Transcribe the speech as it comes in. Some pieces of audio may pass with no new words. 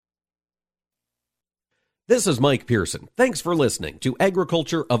This is Mike Pearson. Thanks for listening to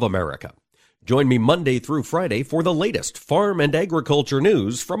Agriculture of America. Join me Monday through Friday for the latest farm and agriculture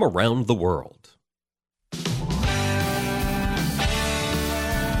news from around the world.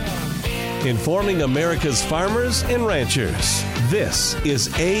 Informing America's farmers and ranchers. This is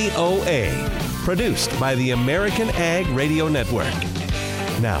AOA, produced by the American Ag Radio Network.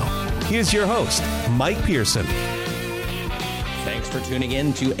 Now, here's your host, Mike Pearson. Thanks for tuning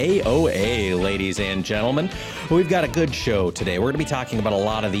in to AOA, ladies and gentlemen. We've got a good show today. We're going to be talking about a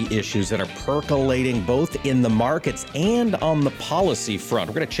lot of the issues that are percolating both in the markets and on the policy front.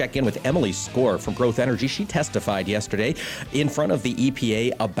 We're going to check in with Emily Skor from Growth Energy. She testified yesterday in front of the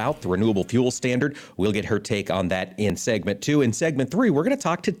EPA about the renewable fuel standard. We'll get her take on that in segment 2. In segment 3, we're going to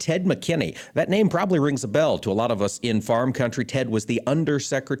talk to Ted McKinney. That name probably rings a bell to a lot of us in farm country. Ted was the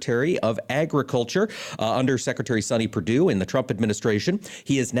Undersecretary of Agriculture under Secretary Sonny Perdue in the Trump administration.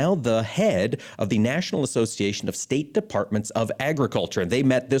 He is now the head of the National Association of State Departments of Agriculture. And they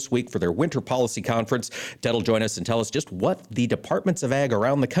met this week for their winter policy conference. Ted will join us and tell us just what the departments of ag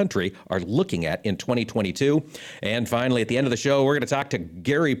around the country are looking at in 2022. And finally, at the end of the show, we're going to talk to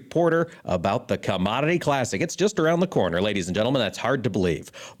Gary Porter about the Commodity Classic. It's just around the corner, ladies and gentlemen. That's hard to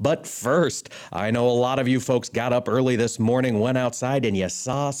believe. But first, I know a lot of you folks got up early this morning, went outside, and you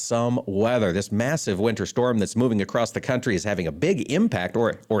saw some weather. This massive winter storm that's moving across the country is having a big impact,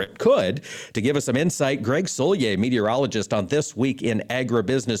 or it could. To give us some insight, Greg Soulje, meteorologist on This Week in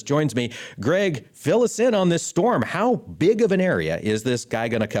Agribusiness, joins me. Greg, fill us in on this storm. How big of an area is this guy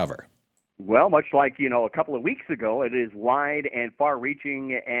going to cover? Well, much like, a couple of weeks ago, it is wide and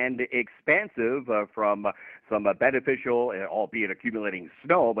far-reaching and expansive from some beneficial, albeit accumulating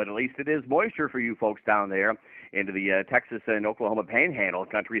snow, but at least it is moisture for you folks down there into the Texas and Oklahoma panhandle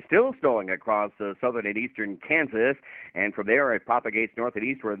country. Still snowing across southern and eastern Kansas, and from there it propagates north and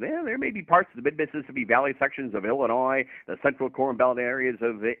eastward. There may be parts of the mid-Mississippi Valley sections of Illinois, the central Corn Belt areas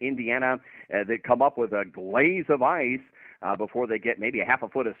of Indiana that come up with a glaze of ice before they get maybe a half a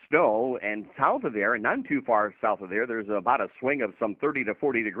foot of snow. And south of there, and none too far south of there, there's about a swing of some 30 to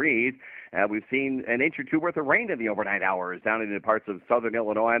 40 degrees. We've seen an inch or two worth of rain in the overnight hours down into parts of southern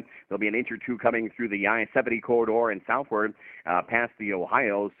Illinois. There'll be an inch or two coming through the I-70 corridor and southward past the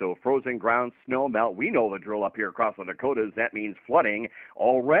Ohio. So frozen ground, snow melt. We know the drill up here across the Dakotas. That means flooding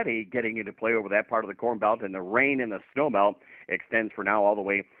already getting into play over that part of the Corn Belt, and the rain and the snow melt extends for now all the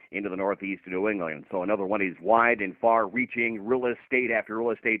way into the northeast of New England. So another one is wide and far-reaching real estate after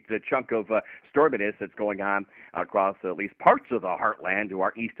real estate chunk of storminess that's going on across at least parts of the heartland to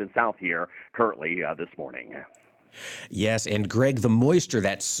our east and south here currently this morning. Yes, and Greg, the moisture,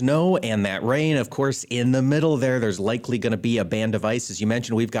 that snow and that rain, of course, in the middle there's likely going to be a band of ice. As you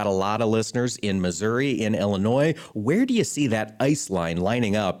mentioned, we've got a lot of listeners in Missouri, in Illinois. Where do you see that ice line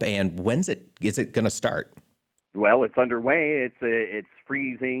lining up, and is it going to start? Well, it's underway. It's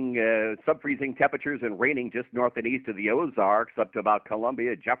freezing, sub-freezing temperatures and raining just north and east of the Ozarks up to about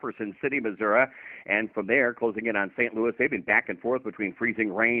Columbia, Jefferson City, Missouri. And from there, closing in on St. Louis, they've been back and forth between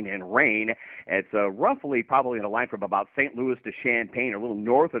freezing rain and rain. It's roughly probably in a line from about St. Louis to Champaign, a little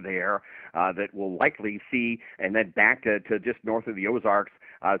north of there, that we'll likely see, and then back to just north of the Ozarks,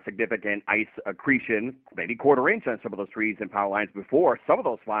 significant ice accretion, maybe quarter inch on some of those trees and power lines before some of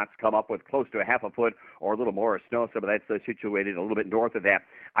those spots come up with close to a half a foot or a little more of snow. Some of that's situated a little bit north of that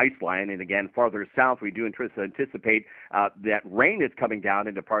ice line. And again, farther south, we do anticipate that rain is coming down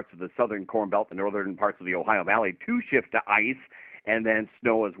into parts of the southern Corn Belt, the northern parts of the Ohio Valley, to shift to ice and then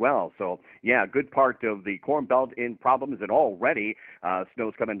snow as well. So, yeah, a good part of the Corn Belt in problems, and already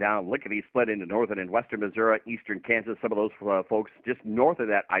snow's coming down lickety-split into northern and western Missouri, eastern Kansas. Some of those folks just north of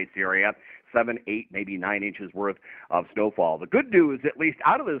that ice area, 7, 8, maybe 9 inches worth of snowfall. The good news, at least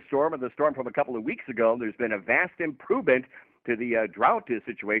out of this storm and the storm from a couple of weeks ago, there's been a vast improvement to the drought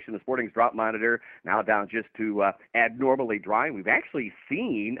situation. This morning's drought monitor now down just to abnormally dry. We've actually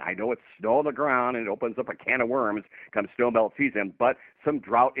seen, I know it's snow on the ground and it opens up a can of worms come snow melt season, but some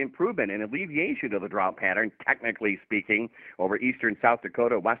drought improvement and alleviation of the drought pattern, technically speaking, over eastern South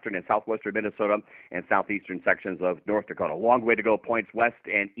Dakota, western and southwestern Minnesota, and southeastern sections of North Dakota. A long way to go, points west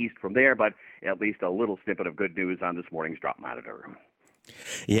and east from there, but at least a little snippet of good news on this morning's drought monitor.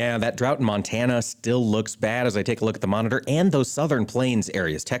 Yeah, that drought in Montana still looks bad as I take a look at the monitor, and those southern plains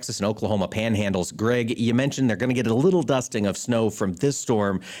areas, Texas and Oklahoma panhandles. Greg, you mentioned they're going to get a little dusting of snow from this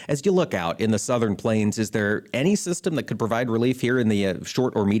storm. As you look out in the southern plains, is there any system that could provide relief here in the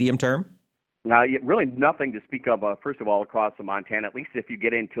short or medium term? Really nothing to speak of, first of all, across Montana, at least if you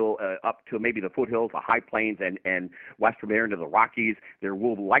get into up to maybe the foothills, the high plains, and west from there into the Rockies, there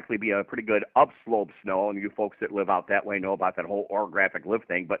will likely be a pretty good upslope snow, and you folks that live out that way know about that whole orographic lift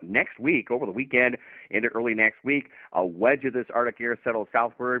thing. But next week, over the weekend into early next week, a wedge of this Arctic air settles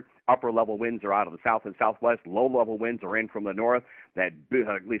southward. Upper-level winds are out of the south and southwest. Low-level winds are in from the north. That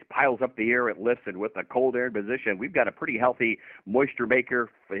at least piles up the air. It lifts, and with the cold air in position, we've got a pretty healthy moisture maker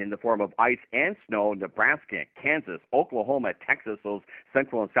in the form of ice and snow in Nebraska, Kansas, Oklahoma, Texas, those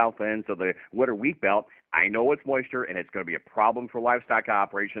central and south ends of the winter wheat belt. I know it's moisture, and it's going to be a problem for livestock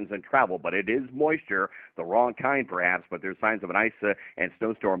operations and travel, but it is moisture, the wrong kind perhaps, but there's signs of an ice and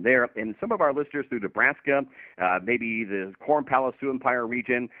snowstorm there. And some of our listeners through Nebraska, maybe the Corn Palace, Sioux Empire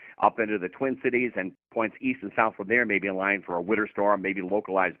region, up into the Twin Cities and points east and south from there, maybe in line for a winter storm, maybe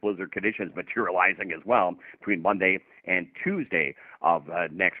localized blizzard conditions materializing as well between Monday and Tuesday of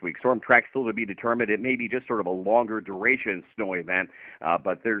next week. Storm track still to be determined. It may be just sort of a longer duration snow event,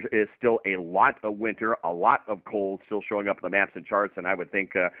 but there is still a lot of winter, a lot of cold still showing up in the maps and charts, and I would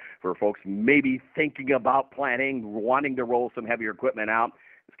think for folks maybe thinking about planning, wanting to roll some heavier equipment out,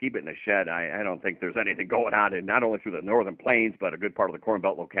 just keep it in the shed. I don't think there's anything going on, and not only through the northern plains, but a good part of the Corn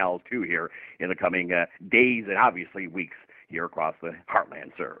Belt locales too here in the coming days and obviously weeks here across the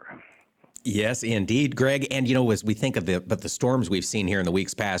heartland, sir. Yes, indeed, Greg. And, as we think of the storms we've seen here in the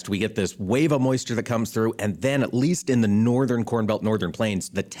weeks past, we get this wave of moisture that comes through. And then at least in the northern Corn Belt, northern plains,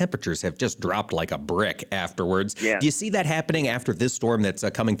 the temperatures have just dropped like a brick afterwards. Yeah. Do you see that happening after this storm that's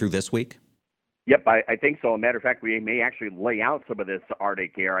coming through this week? Yep, I think so. As a matter of fact, we may actually lay out some of this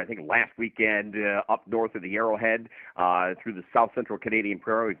Arctic air. I think last weekend up north of the Arrowhead through the south central Canadian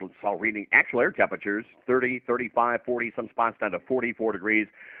prairie, we saw reading actual air temperatures, 30, 35, 40, some spots down to 44 degrees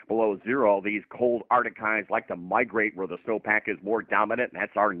below zero. These cold Arctic highs like to migrate where the snowpack is more dominant, and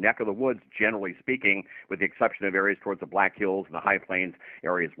that's our neck of the woods, generally speaking, with the exception of areas towards the Black Hills and the High Plains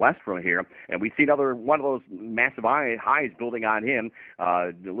areas west from here. And we see another one of those massive highs building on him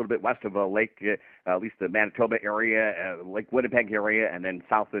a little bit west of Lake at least the Manitoba area, Lake Winnipeg area, and then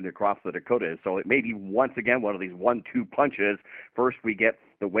south and across the Dakotas. So it may be once again one of these 1-2 punches. First we get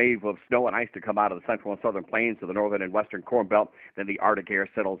the wave of snow and ice to come out of the central and southern plains to the northern and western Corn Belt. Then the Arctic air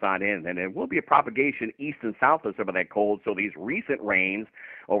settles on in, and it will be a propagation east and south of some of that cold. So these recent rains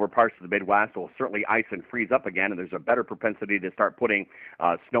over parts of the Midwest will certainly ice and freeze up again, and there's a better propensity to start putting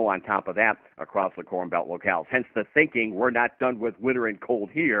snow on top of that across the Corn Belt locales. Hence the thinking we're not done with winter and cold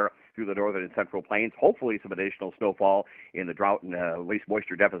here through the northern and central plains. Hopefully some additional snowfall in the drought and at least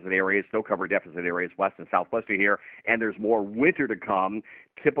moisture deficit areas, snow cover deficit areas west and southwest of here. And there's more winter to come,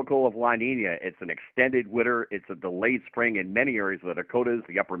 typical of La Nina. It's an extended winter. It's a delayed spring in many areas of the Dakotas,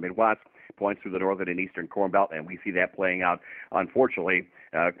 the upper Midwest, points through the northern and eastern Corn Belt, and we see that playing out, unfortunately,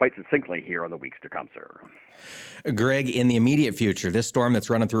 quite succinctly here in the weeks to come, sir. Greg, in the immediate future, this storm that's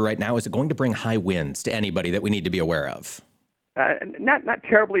running through right now, is it going to bring high winds to anybody that we need to be aware of? Not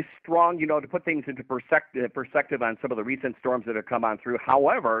terribly strong, to put things into perspective on some of the recent storms that have come on through.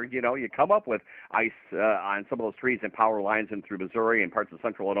 However, you come up with ice on some of those trees and power lines in through Missouri and parts of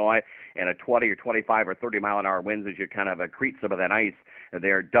central Illinois, and a 20 or 25 or 30 mile an hour winds as you kind of accrete some of that ice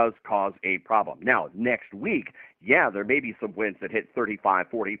there does cause a problem. Now, next week, there may be some winds that hit 35,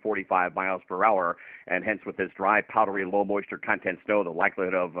 40, 45 miles per hour, and hence with this dry, powdery, low moisture content snow, the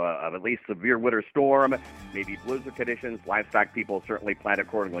likelihood of at least severe winter storm, maybe blizzard conditions. Livestock people certainly plan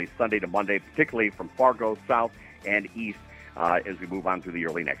accordingly Sunday to Monday, particularly from Fargo south and east as we move on through the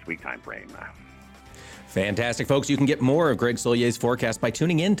early next week time frame. Fantastic, folks. You can get more of Greg Soulje's forecast by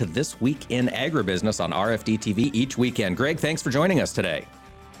tuning in to This Week in Agribusiness on RFD TV each weekend. Greg, thanks for joining us today.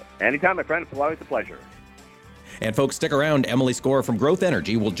 Anytime, my friend. It's always a pleasure. And folks, stick around. Emily Skor from Growth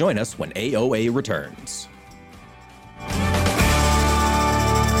Energy will join us when AOA returns.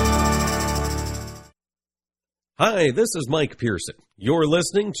 Hi, this is Mike Pearson. You're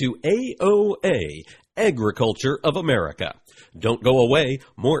listening to AOA, Agriculture of America. Don't go away.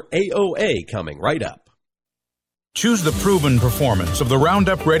 More AOA coming right up. Choose the proven performance of the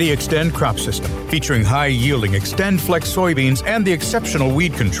Roundup Ready Extend crop system, featuring high-yielding Extend Flex soybeans and the exceptional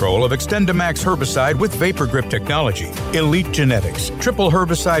weed control of XtendiMax herbicide with Vapor Grip technology. Elite genetics, triple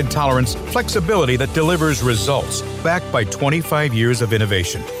herbicide tolerance, flexibility that delivers results, backed by 25 years of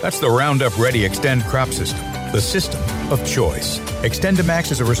innovation. That's the Roundup Ready Extend crop system, the system of choice.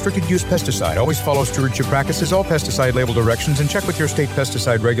 XtendiMax is a restricted-use pesticide. Always follow stewardship practices, all pesticide label directions, and check with your state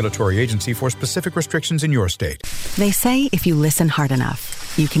pesticide regulatory agency for specific restrictions in your state. They say if you listen hard enough,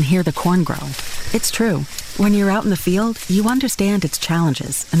 you can hear the corn grow. It's true. When you're out in the field, you understand its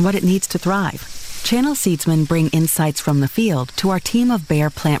challenges and what it needs to thrive. Channel Seedsmen bring insights from the field to our team of Bayer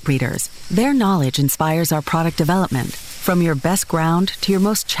plant breeders. Their knowledge inspires our product development. From your best ground to your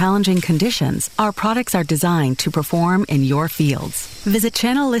most challenging conditions, our products are designed to perform in your fields. Visit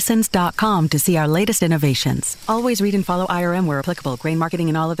channellistens.com to see our latest innovations. Always read and follow IRM where applicable, grain marketing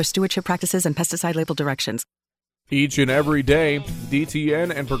and all other stewardship practices and pesticide label directions. Each and every day,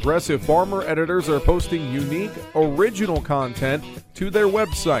 DTN and Progressive Farmer editors are posting unique, original content to their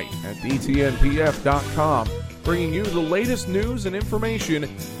website at dtnpf.com, bringing you the latest news and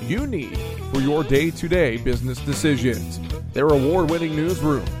information you need for your day-to-day business decisions. Their award-winning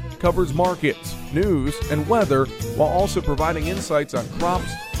newsroom covers markets, news, and weather, while also providing insights on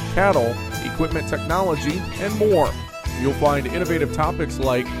crops, cattle, equipment technology, and more. You'll find innovative topics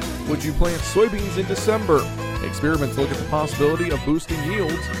like, would you plant soybeans in December? Experiments look at the possibility of boosting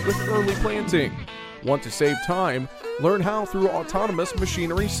yields with early planting. Want to save time? Learn how through autonomous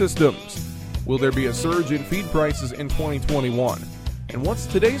machinery systems. Will there be a surge in feed prices in 2021? And what's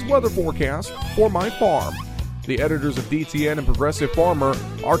today's weather forecast for my farm? The editors of DTN and Progressive Farmer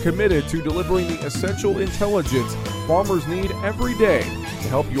are committed to delivering the essential intelligence farmers need every day to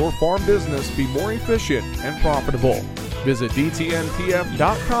help your farm business be more efficient and profitable. Visit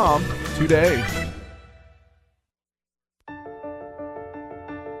dtnpf.com today.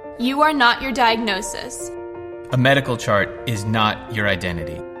 You are not your diagnosis. A medical chart is not your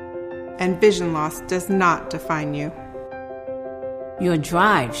identity. And vision loss does not define you. Your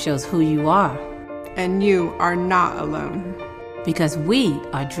drive shows who you are. And you are not alone. Because we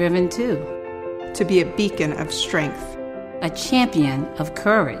are driven too. To be a beacon of strength. A champion of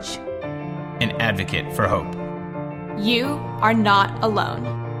courage. An advocate for hope. You are not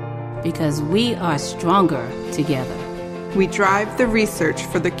alone. Because we are stronger together. We drive the research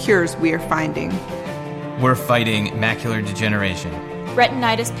for the cures we are finding. We're fighting macular degeneration,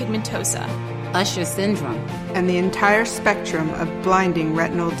 retinitis pigmentosa, Usher syndrome, and the entire spectrum of blinding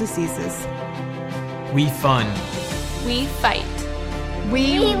retinal diseases. We fund. We fight.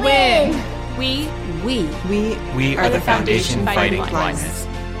 We win. We are the foundation fighting blindness.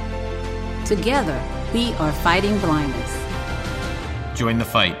 Together, we are fighting blindness. Join the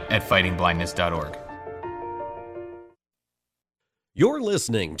fight at fightingblindness.org. You're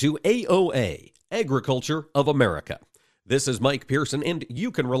listening to AOA, Agriculture of America. This is Mike Pearson, and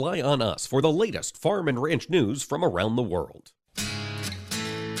you can rely on us for the latest farm and ranch news from around the world.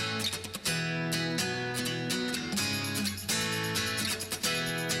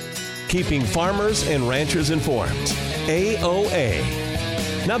 Keeping farmers and ranchers informed.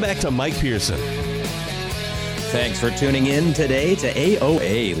 AOA. Now back to Mike Pearson. Thanks for tuning in today to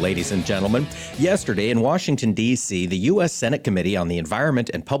AOA, ladies and gentlemen. Yesterday in Washington, D.C., the U.S. Senate Committee on the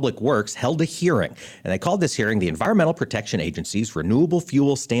Environment and Public Works held a hearing, and they called this hearing the Environmental Protection Agency's Renewable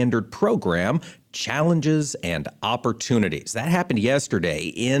Fuel Standard Program, Challenges and Opportunities. That happened yesterday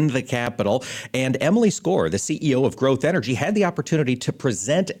in the Capitol, and Emily Skor, the CEO of Growth Energy, had the opportunity to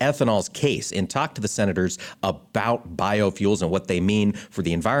present ethanol's case and talk to the senators about biofuels and what they mean for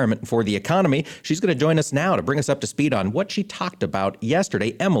the environment and for the economy. She's going to join us now to bring us up to speed on what she talked about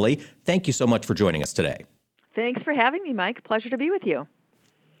yesterday. Emily, thank you so much for joining us today. Thanks for having me, Mike. Pleasure to be with you.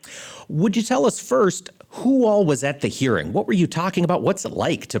 Would you tell us first who all was at the hearing? What were you talking about? What's it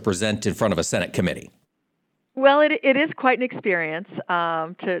like to present in front of a Senate committee? Well, it is quite an experience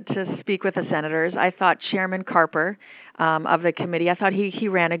to speak with the senators. I thought Chairman Carper of the committee, I thought he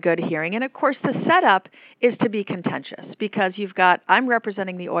ran a good hearing. And of course, the setup is to be contentious because I'm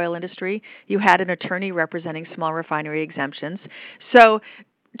representing the oil industry. You had an attorney representing small refinery exemptions. So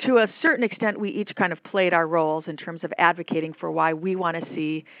to a certain extent, we each kind of played our roles in terms of advocating for why we want to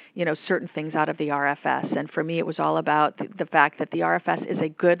see, certain things out of the RFS. And for me, it was all about the fact that the RFS is a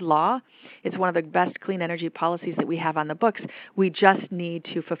good law. It's one of the best clean energy policies that we have on the books. We just need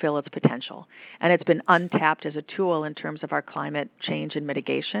to fulfill its potential. And it's been untapped as a tool in terms of our climate change and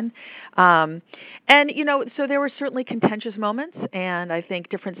mitigation. So there were certainly contentious moments, and I think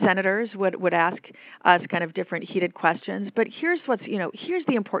different senators would ask us kind of different heated questions. But here's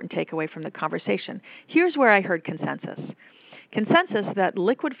the important takeaway from the conversation. Here's where I heard consensus. Consensus that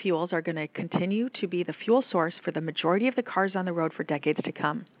liquid fuels are going to continue to be the fuel source for the majority of the cars on the road for decades to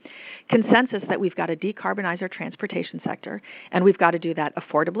come. Consensus that we've got to decarbonize our transportation sector, and we've got to do that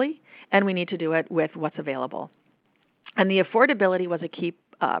affordably, and we need to do it with what's available. And the affordability was a key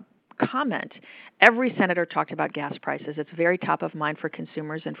comment, every senator talked about gas prices. It's very top of mind for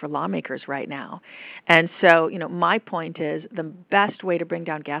consumers and for lawmakers right now. And so, my point is the best way to bring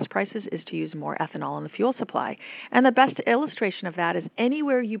down gas prices is to use more ethanol in the fuel supply. And the best illustration of that is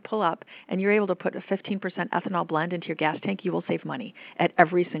anywhere you pull up and you're able to put a 15% ethanol blend into your gas tank, you will save money at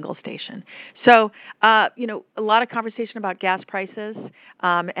every single station. So, a lot of conversation about gas prices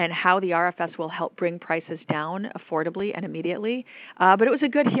and how the RFS will help bring prices down affordably and immediately. But it was a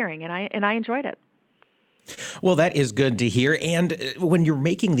good hearing, and I enjoyed it. Well, that is good to hear. And when you're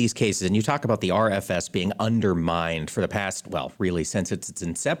making these cases, and you talk about the RFS being undermined for the past, well, really since its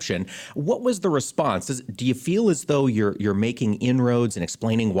inception, what was the response? Do you feel as though you're making inroads and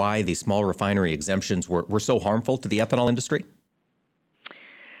explaining why these small refinery exemptions were so harmful to the ethanol industry?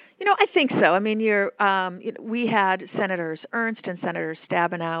 I think so. I mean, we had Senators Ernst and Senators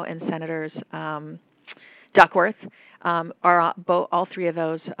Stabenow and Senators Duckworth. All three of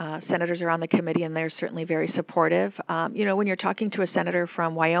those senators are on the committee, and they're certainly very supportive. When you're talking to a senator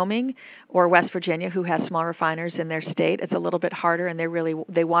from Wyoming or West Virginia who has small refiners in their state, it's a little bit harder, and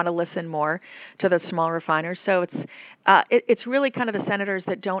they want to listen more to the small refiners. So it's really kind of the senators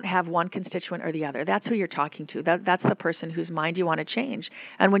that don't have one constituent or the other. That's who you're talking to. That's the person whose mind you want to change.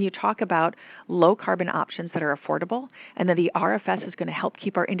 And when you talk about low carbon options that are affordable, and then the RFS is going to help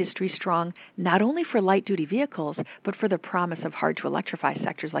keep our industry strong, not only for light duty vehicles, but for the promise of hard to electrify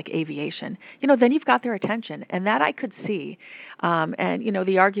sectors like aviation, then you've got their attention. And that I could see.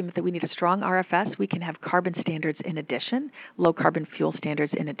 The argument that we need a strong RFS, we can have carbon standards in addition, low carbon fuel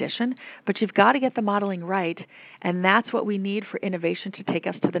standards in addition, but you've got to get the modeling right. And that's what we need for innovation to take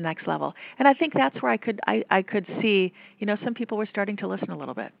us to the next level. And I think that's where I could see, some people were starting to listen a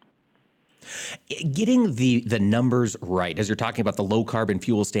little bit. Getting the numbers right, as you're talking about the low carbon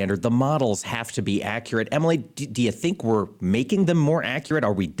fuel standard, the models have to be accurate. Emily, do you think we're making them more accurate?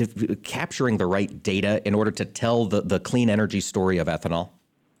 Are we capturing the right data in order to tell the clean energy story of ethanol?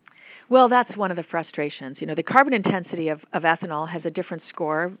 Well, that's one of the frustrations. The carbon intensity of ethanol has a different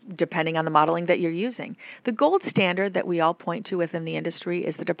score depending on the modeling that you're using. The gold standard that we all point to within the industry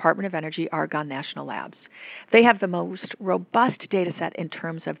is the Department of Energy Argonne National Labs. They have the most robust data set in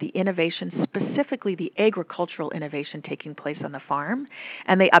terms of the innovation, specifically the agricultural innovation taking place on the farm,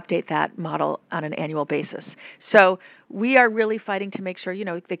 and they update that model on an annual basis. So we are really fighting to make sure,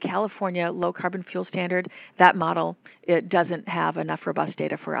 the California low carbon fuel standard, that model, it doesn't have enough robust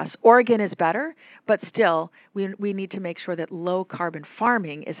data for us. Oregon is better, but still we need to make sure that low carbon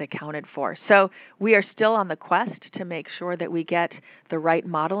farming is accounted for. So we are still on the quest to make sure that we get the right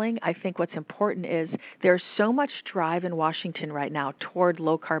modeling. I think what's important is there's so much drive in Washington right now toward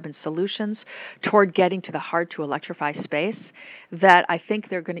low carbon solutions, toward getting to the hard to electrify space, that I think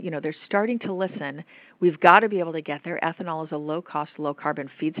they're going to, they're starting to listen. We've got to be able to get there. Ethanol is a low-cost, low-carbon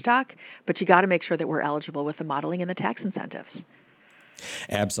feedstock, but you got to make sure that we're eligible with the modeling and the tax incentives.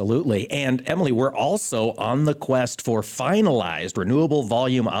 Absolutely. And Emily, we're also on the quest for finalized renewable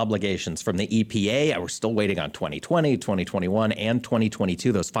volume obligations from the EPA. We're still waiting on 2020, 2021, and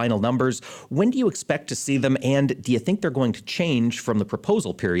 2022, those final numbers. When do you expect to see them, and do you think they're going to change from the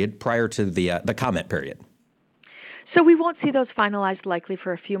proposal period prior to the comment period? So we won't see those finalized likely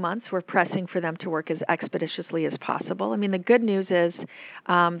for a few months. We're pressing for them to work as expeditiously as possible. I mean, the good news is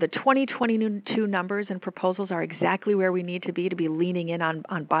the 2022 numbers and proposals are exactly where we need to be leaning in on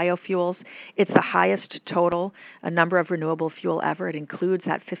biofuels. It's the highest total number of renewable fuel ever. It includes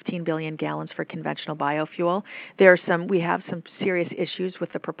that 15 billion gallons for conventional biofuel. We have some serious issues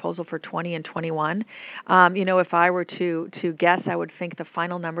with the proposal for 20 and 21. If I were to guess, I would think the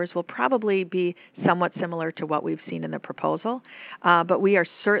final numbers will probably be somewhat similar to what we've seen in the proposal, but we are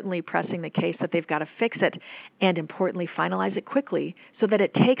certainly pressing the case that they've got to fix it and, importantly, finalize it quickly so that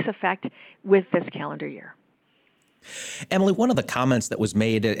it takes effect with this calendar year. Emily, one of the comments that was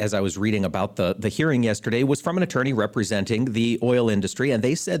made as I was reading about the hearing yesterday was from an attorney representing the oil industry, and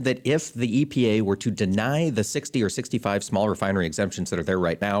they said that if the EPA were to deny the 60 or 65 small refinery exemptions that are there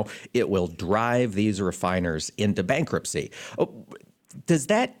right now, it will drive these refiners into bankruptcy.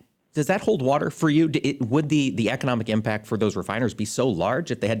 Does that hold water for you? Would the economic impact for those refiners be so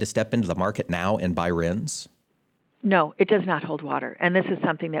large if they had to step into the market now and buy RINs? No, it does not hold water. And this is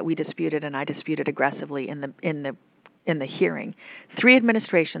something that we disputed, and I disputed aggressively in the hearing. 3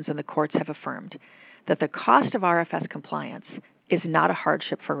 administrations and the courts have affirmed that the cost of RFS compliance is not a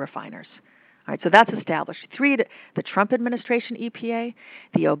hardship for refiners. All right, so that's established. 3, the Trump administration EPA,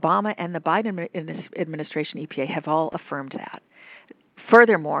 the Obama and the Biden administration EPA have all affirmed that.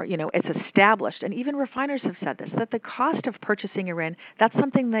 Furthermore, it's established, and even refiners have said this, that the cost of purchasing a RIN, that's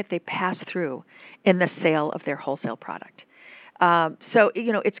something that they pass through in the sale of their wholesale product. So,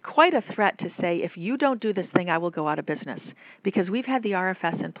 it's quite a threat to say, if you don't do this thing, I will go out of business, because we've had the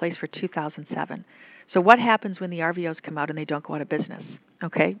RFS in place for 2007. So what happens when the RVOs come out and they don't go out of business?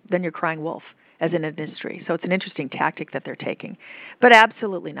 Okay, then you're crying wolf as an industry. So it's an interesting tactic that they're taking, but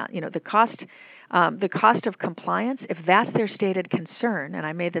absolutely not. The cost of compliance, if that's their stated concern, and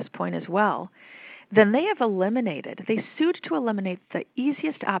I made this point as well, then they sued to eliminate the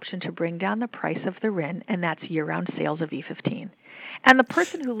easiest option to bring down the price of the RIN, and that's year-round sales of E15. And the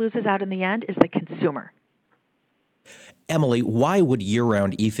person who loses out in the end is the consumer. Emily, why would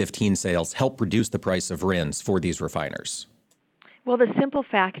year-round E15 sales help reduce the price of RINs for these refiners? Well, the simple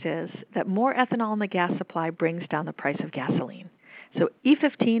fact is that more ethanol in the gas supply brings down the price of gasoline. So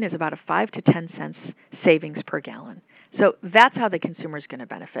E15 is about a 5 to 10 cents savings per gallon. So that's how the consumer is going to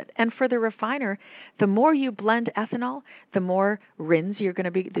benefit. And for the refiner, the more you blend ethanol, the more RINs you're going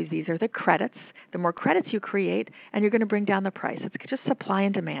to be, these are the credits, the more credits you create, and you're going to bring down the price. It's just supply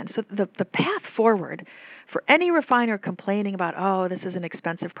and demand. So the path forward for any refiner complaining about, oh, this is an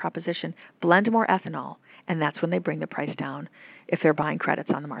expensive proposition, blend more ethanol, and that's when they bring the price down if they're buying credits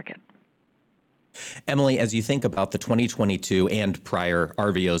on the market. Emily, as you think about the 2022 and prior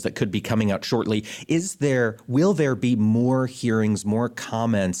RVOs that could be coming out shortly, will there be more hearings, more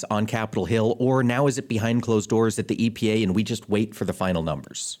comments on Capitol Hill, or now is it behind closed doors at the EPA and we just wait for the final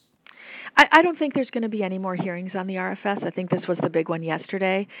numbers? I don't think there's going to be any more hearings on the RFS. I think this was the big one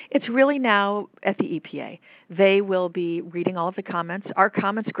yesterday. It's really now at the EPA. They will be reading all of the comments. Our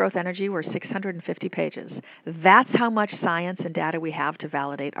comments, Growth Energy, were 650 pages. That's how much science and data we have to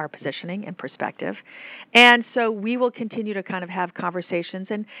validate our positioning and perspective. And so we will continue to kind of have conversations.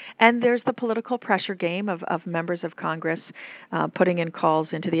 And there's the political pressure game of members of Congress putting in calls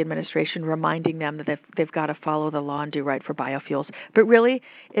into the administration, reminding them that they've got to follow the law and do right for biofuels. But really,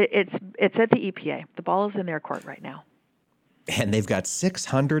 it's at the EPA. The ball is in their court right now. And they've got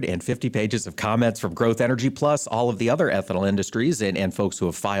 650 pages of comments from Growth Energy, plus all of the other ethanol industries and folks who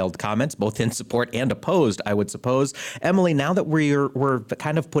have filed comments, both in support and opposed, I would suppose. Emily, now that we're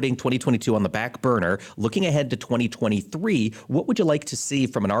kind of putting 2022 on the back burner, looking ahead to 2023, what would you like to see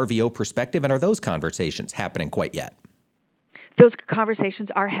from an RVO perspective, and are those conversations happening quite yet? Those conversations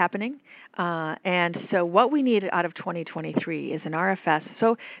are happening. And so what we need out of 2023 is an RFS.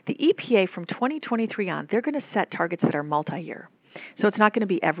 So the EPA from 2023 on, they're going to set targets that are multi-year. So it's not going to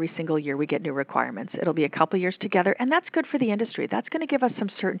be every single year we get new requirements. It'll be a couple years together, and that's good for the industry. That's going to give us some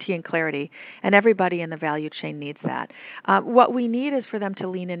certainty and clarity, and everybody in the value chain needs that. What we need is for them to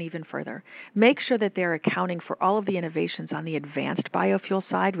lean in even further. Make sure that they're accounting for all of the innovations on the advanced biofuel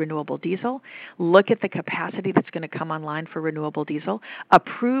side, renewable diesel. Look at the capacity that's going to come online for renewable diesel.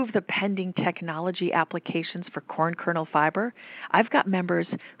 Approve the pending technology applications for corn kernel fiber. I've got members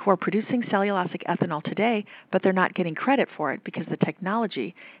who are producing cellulosic ethanol today, but they're not getting credit for it because the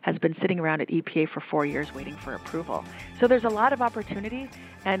technology has been sitting around at EPA for 4 years waiting for approval. So there's a lot of opportunity,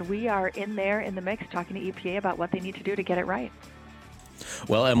 and we are in the mix talking to EPA about what they need to do to get it right.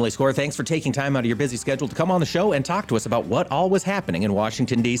 Well, Emily Skor, thanks for taking time out of your busy schedule to come on the show and talk to us about what all was happening in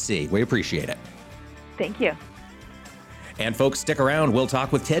Washington, D.C. We appreciate it. Thank you. And folks, stick around. We'll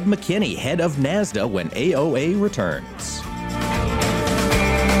talk with Ted McKinney, head of NASDA, when AOA returns.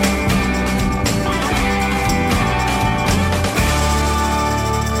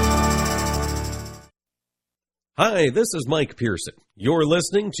 Hi, this is Mike Pearson. You're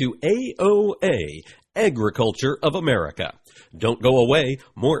listening to AOA, Agriculture of America. Don't go away,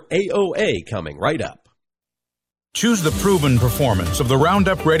 more AOA coming right up. Choose the proven performance of the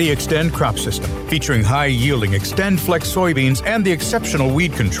Roundup Ready Extend crop system, featuring high-yielding Extend Flex soybeans and the exceptional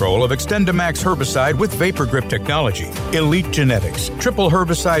weed control of XtendiMax herbicide with Vapor Grip technology. Elite genetics, triple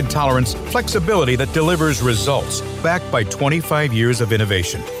herbicide tolerance, flexibility that delivers results, backed by 25 years of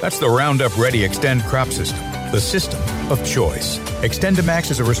innovation. That's the Roundup Ready Extend crop system, the system of choice.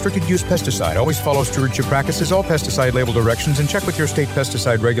 XtendiMax is a restricted-use pesticide. Always follow stewardship practices, all pesticide label directions, and check with your state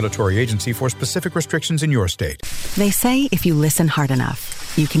pesticide regulatory agency for specific restrictions in your state. They say if you listen hard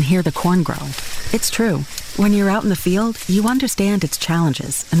enough, you can hear the corn grow. It's true. When you're out in the field, you understand its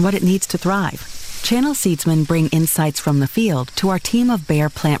challenges and what it needs to thrive. Channel Seedsmen bring insights from the field to our team of Bayer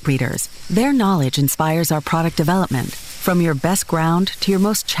plant breeders. Their knowledge inspires our product development. From your best ground to your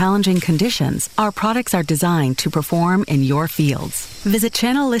most challenging conditions, our products are designed to perform in your fields. Visit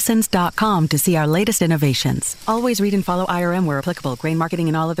channellistens.com to see our latest innovations. Always read and follow IRM where applicable, grain marketing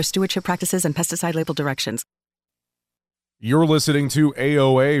and all other stewardship practices and pesticide label directions. You're listening to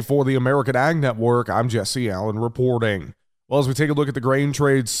AOA for the American Ag Network. I'm Jesse Allen reporting. Well, as we take a look at the grain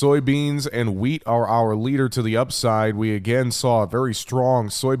trade, soybeans and wheat are our leader to the upside. We again saw very strong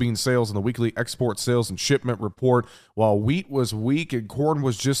soybean sales in the weekly export sales and shipment report, while wheat was weak and corn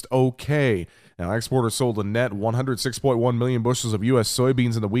was just okay. Now, exporters sold a net 106.1 million bushels of U.S.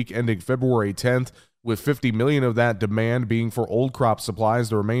 soybeans in the week ending February 10th, with 50 million of that demand being for old crop supplies,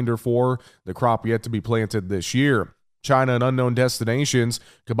 the remainder for the crop yet to be planted this year. China and unknown destinations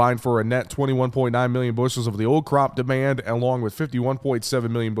combined for a net 21.9 million bushels of the old crop demand, along with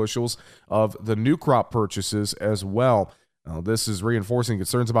 51.7 million bushels of the new crop purchases as well. Now, this is reinforcing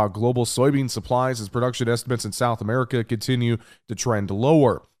concerns about global soybean supplies as production estimates in South America continue to trend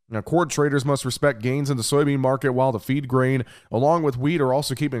lower. Now, corn traders must respect gains in the soybean market, while the feed grain, along with wheat, are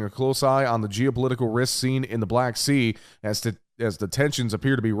also keeping a close eye on the geopolitical risks seen in the Black Sea as the tensions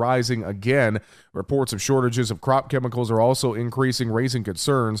appear to be rising again. Reports of shortages of crop chemicals are also increasing, raising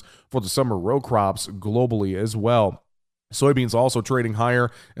concerns for the summer row crops globally as well. Soybeans also trading higher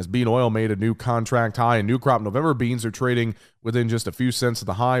as bean oil made a new contract high, and new crop November beans are trading within just a few cents of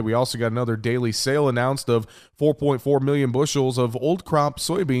the high. We also got another daily sale announced of 4.4 million bushels of old crop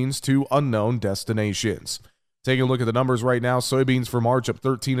soybeans to unknown destinations. Taking a look at the numbers right now, soybeans for March up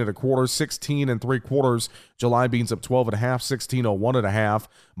 13 1/4, 16 3/4. July beans up 12 1/2, 16.01 1/2.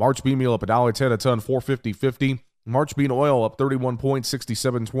 March bean meal up $1.10 a ton, 4.50.50. March bean oil up 31 points,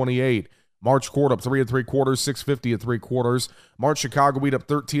 67.28. March quart up 3 3/4, 6.50 3/4. March Chicago wheat up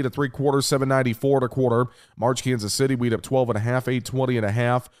 13 3/4, 7.94 1/4. March Kansas City wheat up 12 1/2, 8.20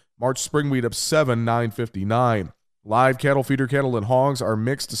 1/2. March spring wheat up 7, 9.59. Live cattle, feeder cattle, and hogs are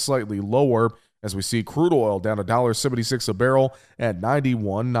mixed to slightly lower as we see crude oil down $1.76 a barrel at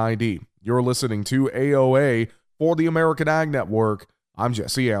 91.90. You're listening to AOA for the American Ag Network. I'm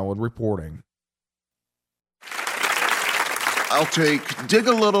Jesse Allen reporting. I'll take dig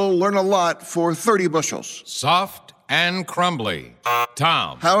a little, learn a lot for 30 bushels. Soft and crumbly.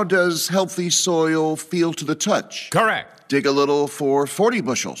 Tom. How does healthy soil feel to the touch? Correct. Dig a little for 40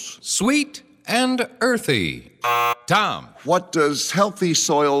 bushels. Sweet and earthy. Tom. What does healthy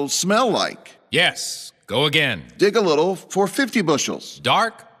soil smell like? Yes. Go again. Dig a little for 50 bushels.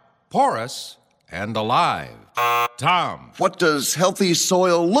 Dark, porous, and alive. Tom. What does healthy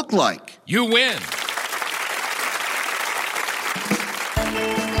soil look like? You win.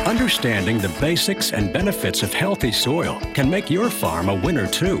 Understanding the basics and benefits of healthy soil can make your farm a winner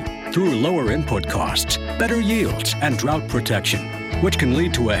too, through lower input costs, better yields, and drought protection, which can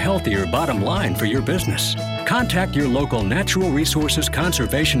lead to a healthier bottom line for your business. Contact your local Natural Resources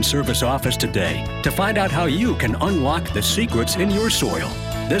Conservation Service office today to find out how you can unlock the secrets in your soil.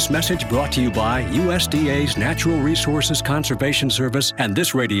 This message brought to you by USDA's Natural Resources Conservation Service and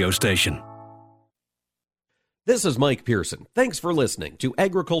this radio station. This is Mike Pearson. Thanks for listening to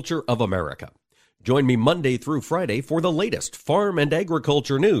Agriculture of America. Join me Monday through Friday for the latest farm and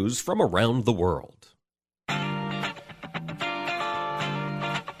agriculture news from around the world.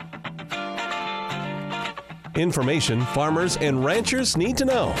 Information farmers and ranchers need to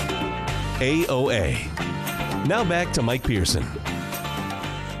know. AOA. Now back to Mike Pearson.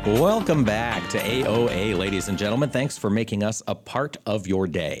 Welcome back to AOA, ladies and gentlemen. Thanks for making us a part of your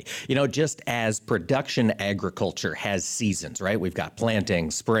day. You know, just as production agriculture has seasons, right? We've got planting,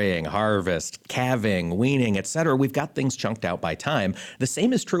 spraying, harvest, calving, weaning, etc. We've got things chunked out by time. The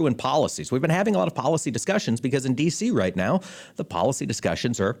same is true in policies. We've been having a lot of policy discussions because in D.C. right now, the policy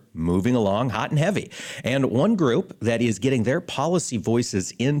discussions are moving along hot and heavy. And one group that is getting their policy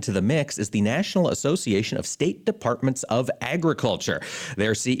voices into the mix is the National Association of State Departments of Agriculture.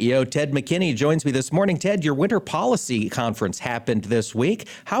 Their CEO Ted McKinney joins me this morning. Ted, your winter policy conference happened this week.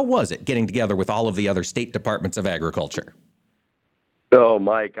 How was it getting together with all of the other state departments of agriculture? Oh,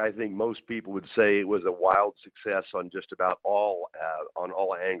 Mike, I think most people would say it was a wild success on just about all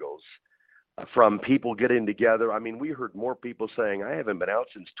angles. From people getting together, I mean, we heard more people saying, I haven't been out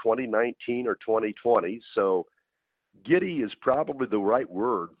since 2019 or 2020. So giddy is probably the right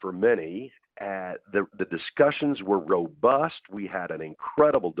word for many. The discussions were robust. We had an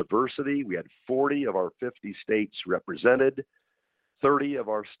incredible diversity. We had 40 of our 50 states represented, 30 of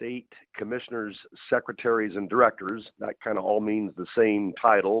our state commissioners, secretaries, and directors. That kind of all means the same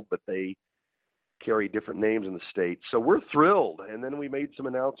title, but they carry different names in the state. So we're thrilled. And then we made some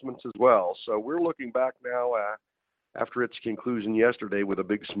announcements as well. So we're looking back now after its conclusion yesterday with a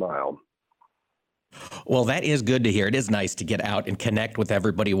big smile. Well, that is good to hear. It is nice to get out and connect with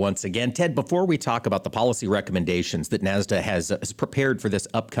everybody once again. Ted, before we talk about the policy recommendations that NASDA has prepared for this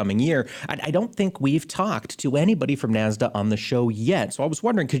upcoming year, I don't think we've talked to anybody from NASDA on the show yet. So I was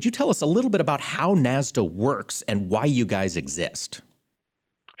wondering, could you tell us a little bit about how NASDA works and why you guys exist?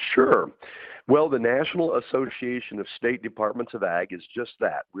 Sure. Well, the National Association of State Departments of Ag is just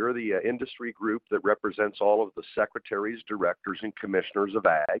that. We're the industry group that represents all of the secretaries, directors, and commissioners of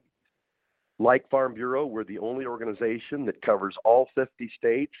Ag. Like Farm Bureau, we're the only organization that covers all 50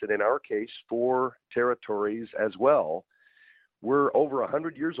 states, and in our case, 4 territories as well. We're over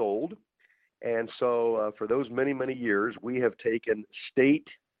 100 years old, and so for those many, many years, we have taken state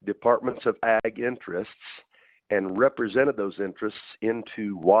departments of Ag interests and represented those interests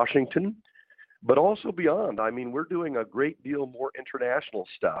into Washington, but also beyond. I mean, we're doing a great deal more international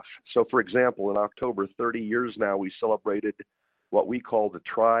stuff. So, for example, in October, 30 years now, we celebrated what we call the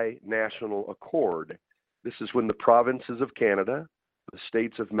Tri-National Accord. This is when the provinces of Canada, the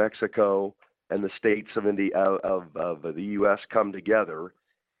states of Mexico, and the states of the U.S. come together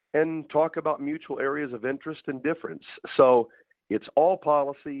and talk about mutual areas of interest and difference. So it's all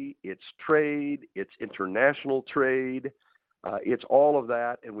policy, it's trade, it's international trade, it's all of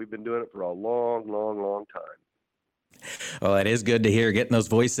that, and we've been doing it for a long, long, long time. Well, it is good to hear getting those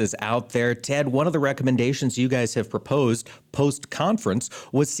voices out there. Ted, one of the recommendations you guys have proposed post-conference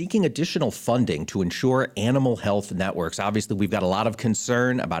was seeking additional funding to ensure animal health networks. Obviously, we've got a lot of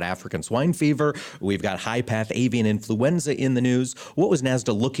concern about African swine fever. We've got high-path avian influenza in the news. What was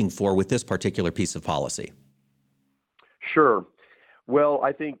NASDA looking for with this particular piece of policy? Sure. Well,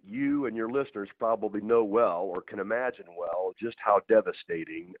 I think you and your listeners probably know well or can imagine well just how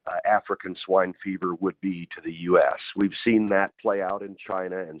devastating African swine fever would be to the U.S. We've seen that play out in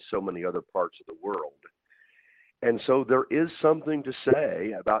China and so many other parts of the world. And so there is something to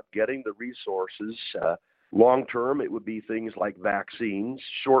say about getting the resources. Long term, it would be things like vaccines.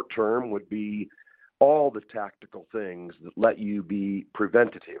 Short term would be all the tactical things that let you be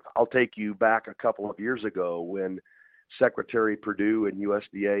preventative. I'll take you back a couple of years ago when Secretary Perdue and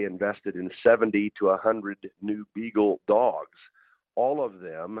USDA invested in 70 to 100 new beagle dogs, all of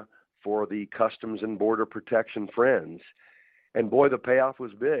them for the Customs and Border Protection friends. And boy, the payoff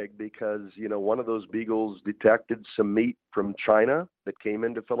was big because, you know, one of those beagles detected some meat from China that came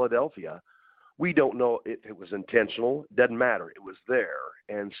into Philadelphia. We don't know if it was intentional. Doesn't matter. It was there.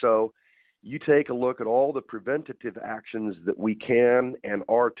 And so you take a look at all the preventative actions that we can and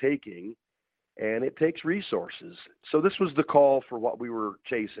are taking, and it takes resources. So this was the call for what we were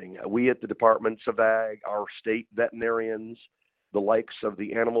chasing. We at the Departments of Ag, our state veterinarians, the likes of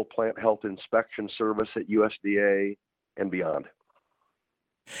the Animal Plant Health Inspection Service at USDA, and beyond.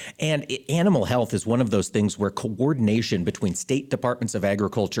 And animal health is one of those things where coordination between state departments of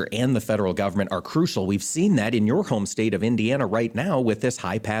agriculture and the federal government are crucial. We've seen that in your home state of Indiana right now with this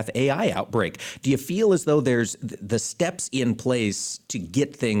high-path AI outbreak. Do you feel as though there's the steps in place to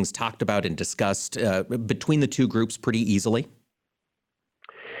get things talked about and discussed between the two groups pretty easily?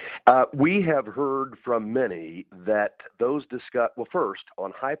 We have heard from many that those well, first,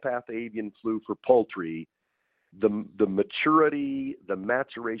 on high-path avian flu for poultry, the maturity, the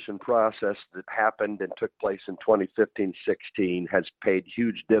maturation process that happened and took place in 2015-16 has paid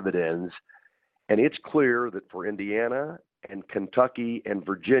huge dividends. And it's clear that for Indiana and Kentucky and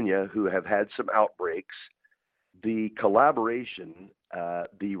Virginia, who have had some outbreaks, the collaboration,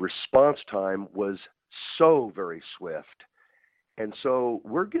 the response time was so very swift. And so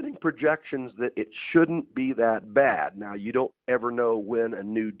we're getting projections that it shouldn't be that bad. Now, you don't ever know when a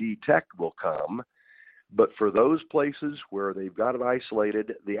new detect will come. But for those places where they've got it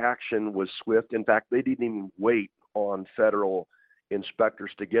isolated, the action was swift. In fact, they didn't even wait on federal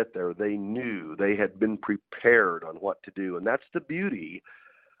inspectors to get there. They knew, they had been prepared on what to do. And that's the beauty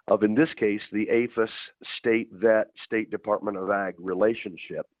of, in this case, the APHIS state vet, State Department of Ag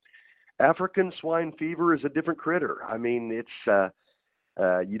relationship. African swine fever is a different critter. I mean, it's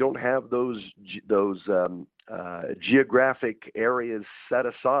you don't have those geographic areas set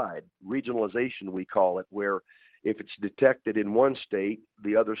aside, regionalization we call it, where if it's detected in one state,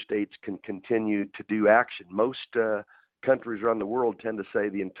 the other states can continue to do action. Most countries around the world tend to say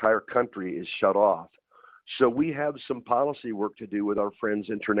the entire country is shut off. So we have some policy work to do with our friends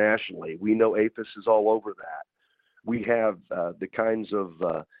internationally. We know APHIS is all over that. We have the kinds of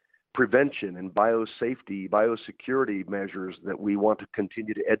prevention and biosafety, biosecurity measures that we want to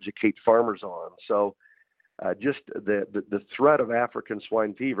continue to educate farmers on. So just the threat of African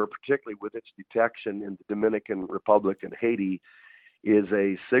swine fever, particularly with its detection in the Dominican Republic and Haiti, is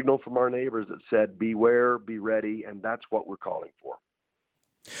a signal from our neighbors that said, beware, be ready, and that's what we're calling for.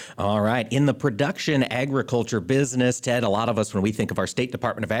 All right. In the production agriculture business, Ted, a lot of us, when we think of our State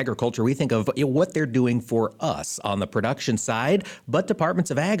Department of Agriculture, we think of what they're doing for us on the production side. But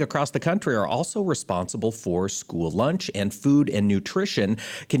departments of ag across the country are also responsible for school lunch and food and nutrition.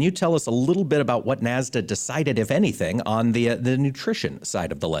 Can you tell us a little bit about what NASDA decided, if anything, on the nutrition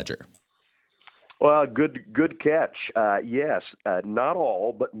side of the ledger? Well, good catch. Yes, not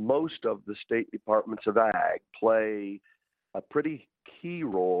all, but most of the state departments of ag play a pretty key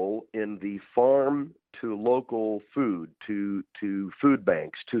role in the farm to local food, to food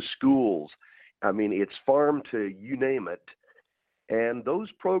banks, to schools. I mean, it's farm to you name it. And those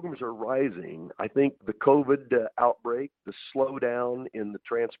programs are rising. I think the COVID outbreak, the slowdown in the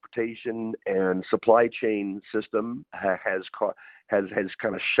transportation and supply chain system has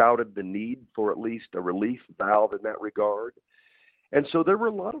kind of shouted the need for at least a relief valve in that regard. And so there were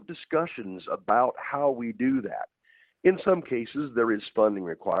a lot of discussions about how we do that. In some cases, there is funding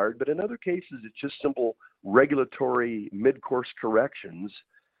required, but in other cases, it's just simple regulatory mid-course corrections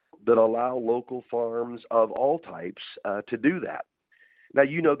that allow local farms of all types to do that. Now,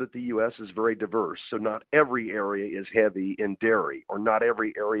 you know that the U.S. is very diverse, so not every area is heavy in dairy, or not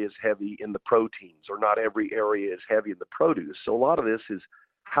every area is heavy in the proteins, or not every area is heavy in the produce. So a lot of this is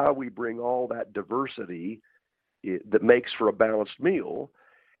how we bring all that diversity that makes for a balanced meal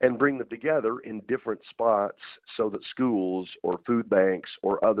and bring them together in different spots so that schools or food banks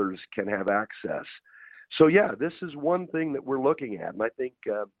or others can have access. So, yeah, this is one thing that we're looking at, and I think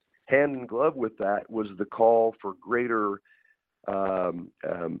hand in glove with that was the call for greater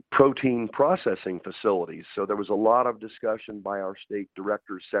protein processing facilities. So there was a lot of discussion by our state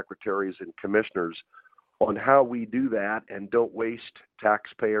directors, secretaries, and commissioners on how we do that and don't waste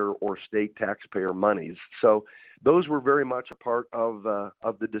taxpayer or state taxpayer monies. So those were very much a part of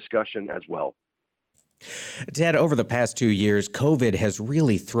the discussion as well. Ted, over the past 2 years, COVID has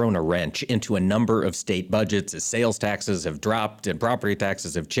really thrown a wrench into a number of state budgets as sales taxes have dropped and property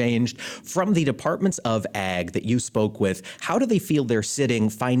taxes have changed. From the departments of ag that you spoke with, how do they feel they're sitting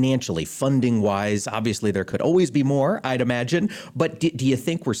financially, funding-wise? Obviously, there could always be more, I'd imagine. But do you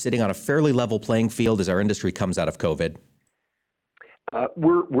think we're sitting on a fairly level playing field as our industry comes out of COVID?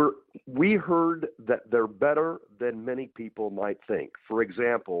 We heard that they're better than many people might think. For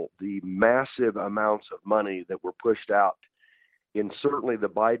example, the massive amounts of money that were pushed out in certainly the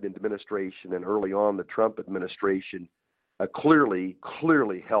Biden administration and early on the Trump administration clearly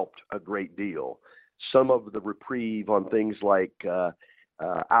helped a great deal. Some of the reprieve on things like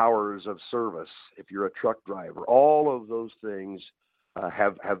hours of service, if you're a truck driver, all of those things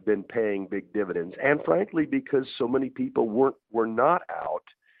have been paying big dividends. And frankly, because so many people were not out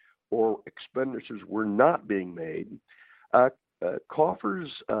or expenditures were not being made, coffers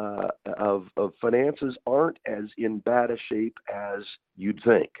of finances aren't as in bad a shape as you'd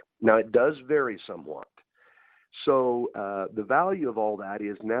think. Now, it does vary somewhat. So the value of all that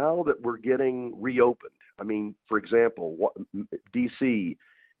is now that we're getting reopened. I mean, for example, D.C.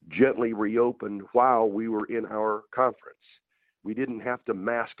 gently reopened while we were in our conference. We didn't have to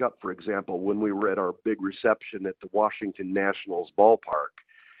mask up, for example, when we were at our big reception at the Washington Nationals ballpark.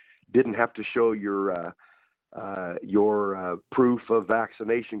 Didn't have to show your proof of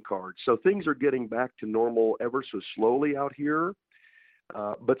vaccination card. So things are getting back to normal ever so slowly out here.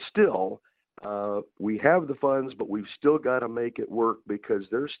 But still, we have the funds, but we've still got to make it work because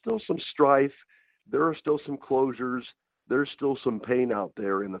there's still some strife. There are still some closures. There's still some pain out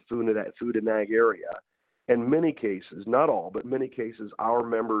there in the food and ag area. In many cases, not all, but many cases, our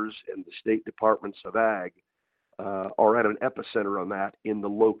members in the state departments of ag are at an epicenter on that in the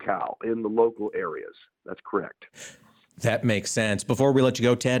local areas. That's correct. That makes sense. Before we let you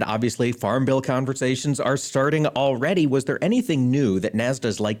go, Ted, obviously Farm Bill conversations are starting already. Was there anything new that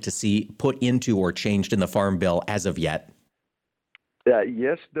NASDA's like to see put into or changed in the Farm Bill as of yet?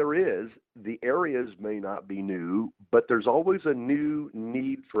 Yes, there is. The areas may not be new, but there's always a new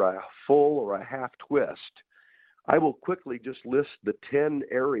need for a full or a half twist. I will quickly just list the 10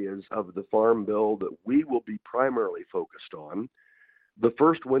 areas of the Farm Bill that we will be primarily focused on. The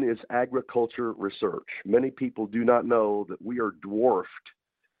first one is agriculture research. Many people do not know that we are dwarfed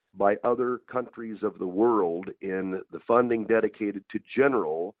by other countries of the world in the funding dedicated to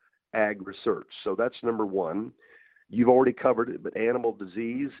general ag research. So that's number one. You've already covered it, but animal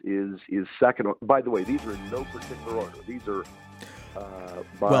disease is second. By the way, these are in no particular order. These are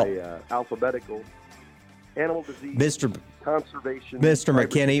alphabetical. Animal disease, conservation. Mr.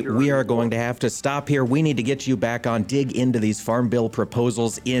 McKinney, we are going to have to stop here. We need to get you back on, dig into these Farm Bill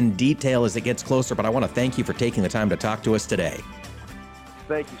proposals in detail as it gets closer, but I want to thank you for taking the time to talk to us today.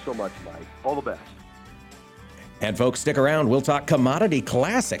 Thank you so much, Mike. All the best. And folks, stick around. We'll talk Commodity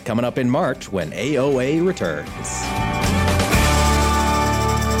Classic coming up in March when AOA returns.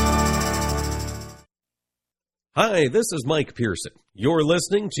 Hi, this is Mike Pearson. You're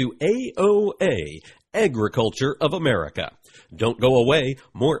listening to AOA, Agriculture of America. Don't go away.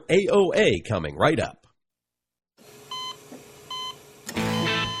 More AOA coming right up.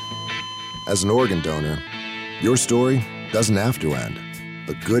 As an organ donor, your story doesn't have to end.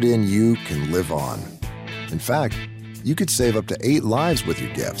 The good in you can live on. In fact, you could save up to 8 lives with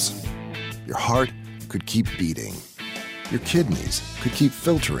your gifts. Your heart could keep beating. Your kidneys could keep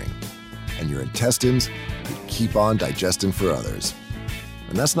filtering. And your intestines could keep on digesting for others.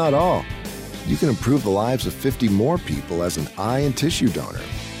 And that's not all. You can improve the lives of 50 more people as an eye and tissue donor,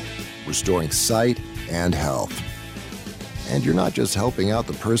 restoring sight and health. And you're not just helping out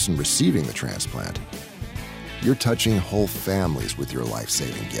the person receiving the transplant. You're touching whole families with your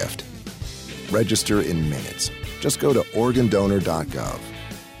life-saving gift. Register in minutes. Just go to organdonor.gov.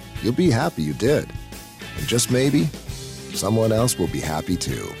 You'll be happy you did. And just maybe, someone else will be happy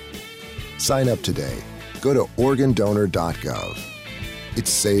too. Sign up today. Go to organdonor.gov. It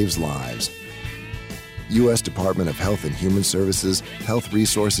saves lives. U.S. Department of Health and Human Services, Health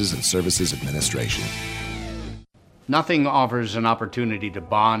Resources and Services Administration. Nothing offers an opportunity to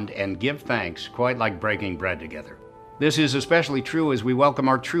bond and give thanks quite like breaking bread together. This is especially true as we welcome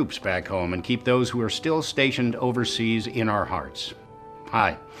our troops back home and keep those who are still stationed overseas in our hearts.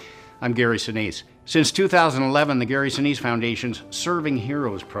 Hi, I'm Gary Sinise. Since 2011, the Gary Sinise Foundation's Serving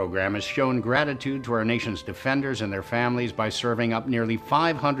Heroes program has shown gratitude to our nation's defenders and their families by serving up nearly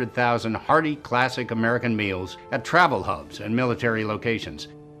 500,000 hearty classic American meals at travel hubs and military locations.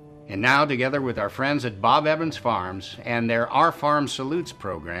 And now, together with our friends at Bob Evans Farms and their Our Farm Salutes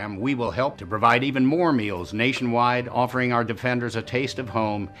program, we will help to provide even more meals nationwide, offering our defenders a taste of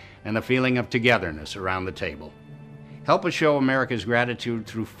home and the feeling of togetherness around the table. Help us show America's gratitude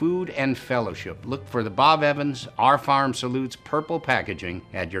through food and fellowship. Look for the Bob Evans Our Farm Salutes purple packaging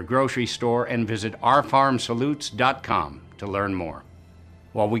at your grocery store and visit ourfarmsalutes.com to learn more.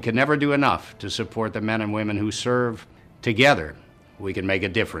 While we can never do enough to support the men and women who serve, together we can make a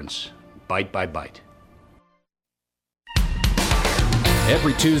difference, bite by bite.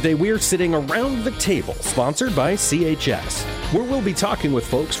 Every Tuesday, we're sitting around the table, sponsored by CHS, where we'll be talking with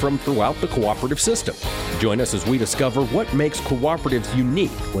folks from throughout the cooperative system. Join us as we discover what makes cooperatives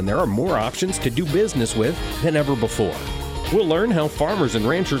unique when there are more options to do business with than ever before. We'll learn how farmers and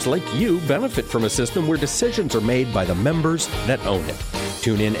ranchers like you benefit from a system where decisions are made by the members that own it.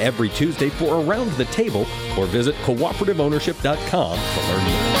 Tune in every Tuesday for Around the Table or visit cooperativeownership.com to learn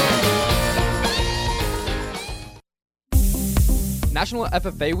more. National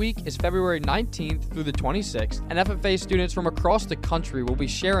FFA Week is February 19th through the 26th, and FFA students from across the country will be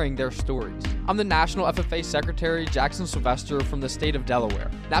sharing their stories. I'm the National FFA Secretary, Jackson Sylvester from the state of Delaware.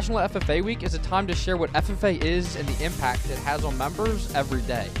 National FFA Week is a time to share what FFA is and the impact it has on members every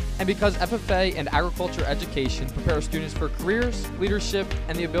day. And because FFA and agriculture education prepare students for careers, leadership,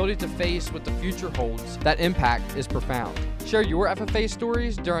 and the ability to face what the future holds, that impact is profound. Share your FFA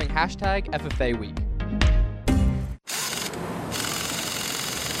stories during #FFA Week.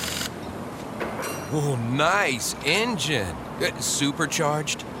 Oh, nice engine.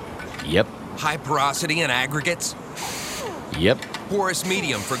 Supercharged? Yep. High porosity and aggregates? Yep. Porous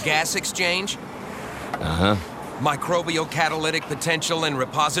medium for gas exchange? Uh-huh. Microbial catalytic potential and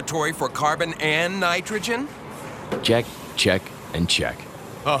repository for carbon and nitrogen? Check, check, and check.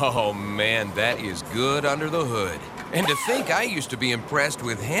 Oh, man, that is good under the hood. And to think I used to be impressed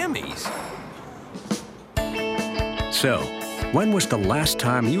with Hemis. So, when was the last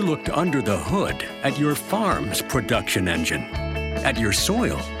time you looked under the hood at your farm's production engine? At your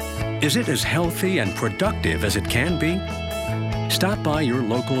soil? Is it as healthy and productive as it can be? Stop by your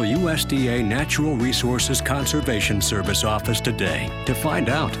local USDA Natural Resources Conservation Service office today to find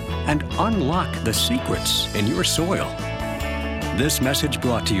out and unlock the secrets in your soil. This message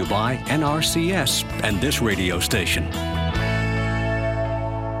brought to you by NRCS and this radio station.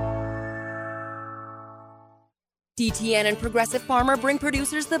 DTN and Progressive Farmer bring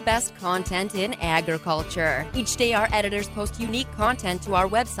producers the best content in agriculture. Each day, our editors post unique content to our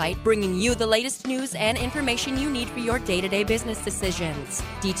website, bringing you the latest news and information you need for your day-to-day business decisions.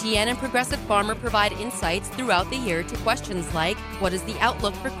 DTN and Progressive Farmer provide insights throughout the year to questions like, what is the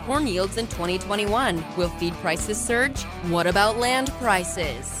outlook for corn yields in 2021? Will feed prices surge? What about land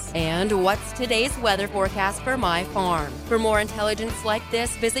prices? And what's today's weather forecast for my farm? For more intelligence like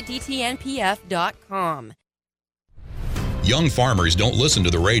this, visit DTNPF.com. Young farmers don't listen to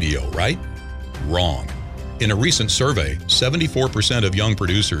the radio, right? Wrong. In a recent survey, 74% of young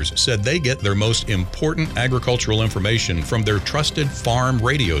producers said they get their most important agricultural information from their trusted farm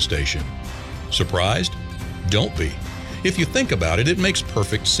radio station. Surprised? Don't be. If you think about it, it makes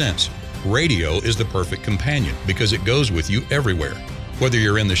perfect sense. Radio is the perfect companion because it goes with you everywhere. Whether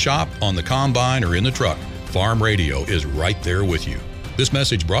you're in the shop, on the combine, or in the truck, farm radio is right there with you. This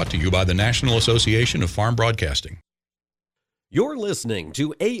message brought to you by the National Association of Farm Broadcasting. You're listening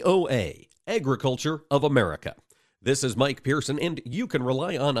to AOA, agriculture of America. This is Mike Pearson, and you can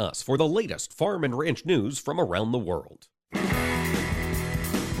rely on us for the latest farm and ranch news from around the world.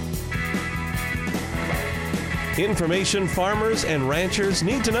 Information farmers and ranchers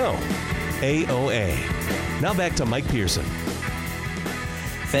need to know. AOA. Now back to Mike Pearson.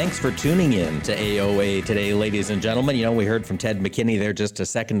 Thanks for tuning in to AOA today, ladies and gentlemen. You know, we heard from Ted McKinney there just a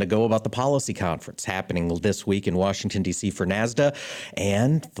second ago about the policy conference happening this week in Washington, D.C. for NASDA,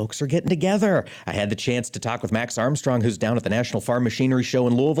 and folks are getting together. I had the chance to talk with Max Armstrong, who's down at the National Farm Machinery Show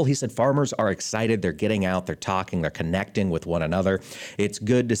in Louisville. He said farmers are excited. They're getting out, they're talking, they're connecting with one another. It's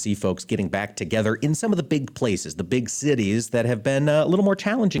good to see folks getting back together in some of the big places, the big cities that have been a little more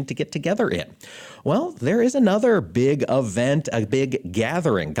challenging to get together in. Well, there is another big event, a big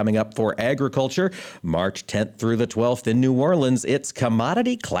gathering coming up for agriculture, March 10th through the 12th in New Orleans. It's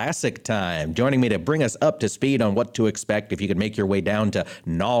Commodity Classic time. Joining me to bring us up to speed on what to expect if you could make your way down to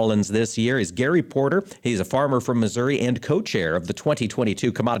New Orleans this year is Gary Porter. He's a farmer from Missouri and co-chair of the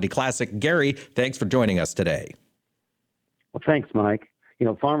 2022 Commodity Classic. Gary, thanks for joining us today. Well, thanks, Mike. You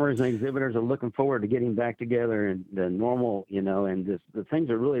know, farmers and exhibitors are looking forward to getting back together and the normal, and just the things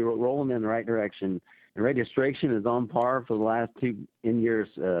are really rolling in the right direction. The registration is on par for the last 2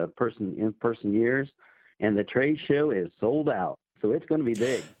 in-person years, and the trade show is sold out. So it's going to be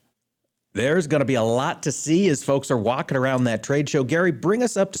big. There's going to be a lot to see as folks are walking around that trade show. Gary, bring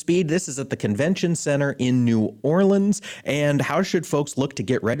us up to speed. This is at the Convention Center in New Orleans. And how should folks look to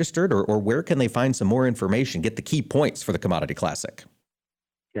get registered, or where can they find some more information, get the key points for the Commodity Classic?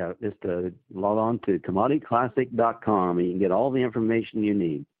 Yeah, just log on to commodityclassic.com and you can get all the information you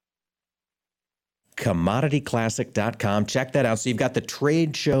need. commodityclassic.com. Check that out. So you've got the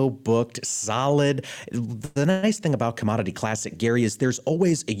trade show booked solid. The nice thing about Commodity Classic, Gary, is there's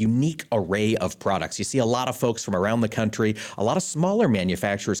always a unique array of products. You see a lot of folks from around the country, a lot of smaller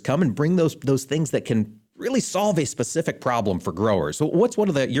manufacturers come and bring those things that can really solve a specific problem for growers. So what's one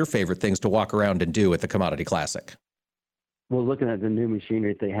of your favorite things to walk around and do at the Commodity Classic? Well, looking at the new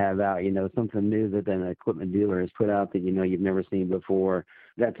machinery that they have out, something new that an equipment dealer has put out that, you've never seen before.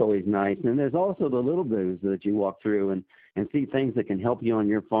 That's always nice. And there's also the little booths that you walk through and see things that can help you on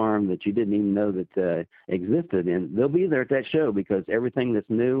your farm that you didn't even know that existed. And they'll be there at that show because everything that's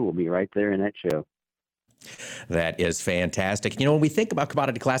new will be right there in that show. That is fantastic. When we think about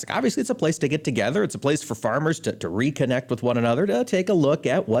Commodity Classic, obviously it's a place to get together. It's a place for farmers to reconnect with one another, to take a look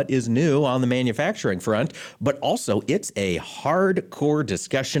at what is new on the manufacturing front. But also, it's a hardcore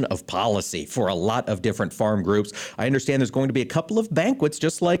discussion of policy for a lot of different farm groups. I understand there's going to be a couple of banquets,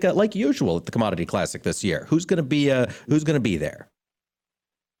 just like usual at the Commodity Classic this year. Who's going to be there?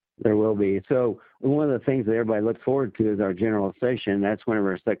 There will be. So one of the things that everybody looks forward to is our general session. That's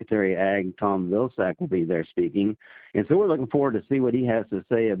whenever Secretary of Ag, Tom Vilsack, will be there speaking. And so we're looking forward to see what he has to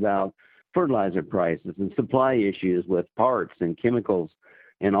say about fertilizer prices and supply issues with parts and chemicals,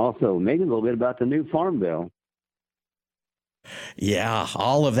 and also maybe a little bit about the new Farm Bill. Yeah,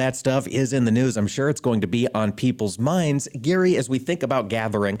 all of that stuff is in the news. I'm sure it's going to be on people's minds. Gary, as we think about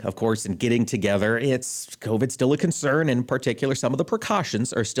gathering, of course, and getting together, COVID's still a concern. In particular, some of the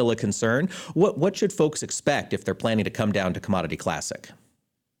precautions are still a concern. What should folks expect if they're planning to come down to Commodity Classic?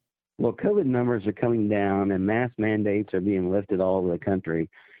 Well, COVID numbers are coming down and mass mandates are being lifted all over the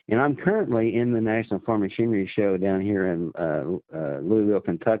country. And I'm currently in the National Farm Machinery Show down here in Louisville,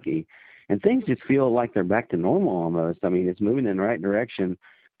 Kentucky. And things just feel like they're back to normal almost. I mean, it's moving in the right direction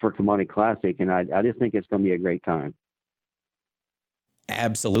for Commodity Classic, and I just think it's going to be a great time.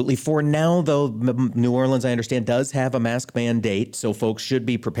 Absolutely. For now, though, New Orleans, I understand, does have a mask mandate, so folks should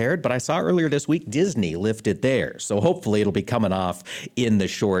be prepared. But I saw earlier this week Disney lifted theirs, so hopefully it'll be coming off in the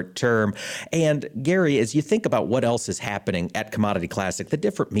short term. And Gary, as you think about what else is happening at Commodity Classic, the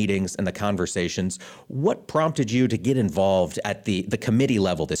different meetings and the conversations, what prompted you to get involved at the committee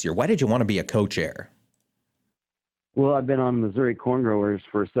level this year? Why did you want to be a co-chair? Well, I've been on Missouri Corn Growers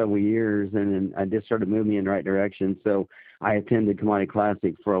for several years, and I just started moving in the right direction. So I attended Commodity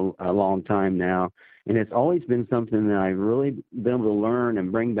Classic for a long time now, and it's always been something that I've really been able to learn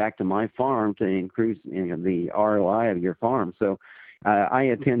and bring back to my farm to increase the ROI of your farm. So I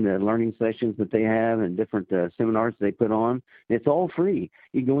attend the learning sessions that they have and different seminars they put on. It's all free.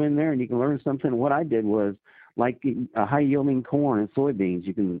 You go in there and you can learn something. What I did was like high-yielding corn and soybeans.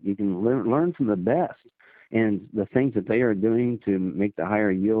 You can learn from the best and the things that they are doing to make the higher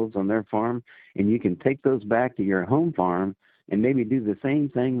yields on their farm, and you can take those back to your home farm and maybe do the same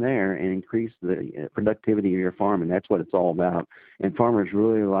thing there and increase the productivity of your farm, and that's what it's all about. And farmers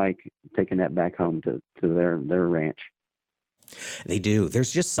really like taking that back home to their ranch. They do.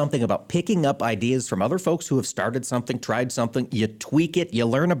 There's just something about picking up ideas from other folks who have started something, tried something. You tweak it, you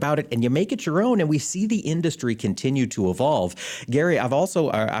learn about it, and you make it your own. And we see the industry continue to evolve. Gary,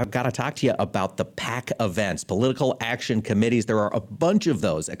 I've got to talk to you about the PAC events, political action committees. There are a bunch of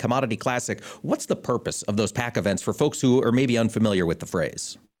those at Commodity Classic. What's the purpose of those PAC events for folks who are maybe unfamiliar with the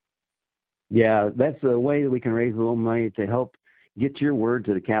phrase? Yeah, that's a way that we can raise a little money to help get your word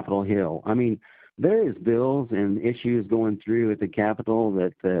to the Capitol Hill. I mean, there is bills and issues going through at the Capitol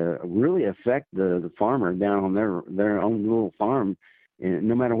that really affect the farmer down on their own little farm, and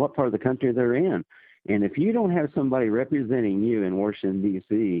no matter what part of the country they're in. And if you don't have somebody representing you in Washington,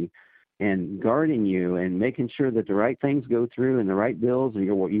 D.C., and guarding you and making sure that the right things go through and the right bills, and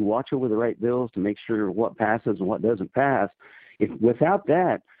you watch over the right bills to make sure what passes and what doesn't pass, without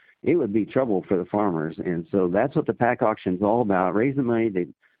that, it would be trouble for the farmers. And so that's what the PAC auction is all about, raising money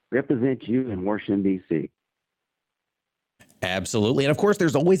to represent you in Washington, D.C. Absolutely. And of course,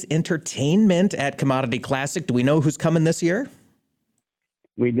 there's always entertainment at Commodity Classic. Do we know who's coming this year?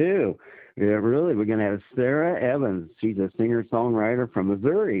 We do. Yeah, really. We're going to have Sarah Evans. She's a singer-songwriter from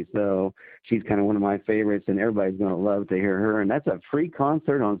Missouri. So she's kind of one of my favorites, and everybody's going to love to hear her. And that's a free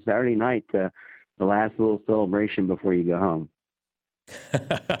concert on Saturday night, the last little celebration before you go home.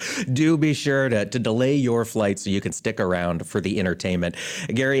 Do be sure to delay your flight so you can stick around for the entertainment.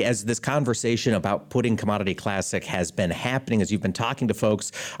 Gary, as this conversation about putting Commodity Classic has been happening, as you've been talking to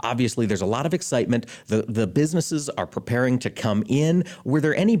folks, obviously there's a lot of excitement. The businesses are preparing to come in. Were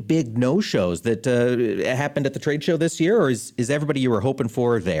there any big no-shows that happened at the trade show this year, or is everybody you were hoping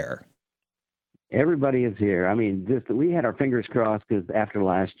for there? Everybody is here. I mean, we had our fingers crossed because after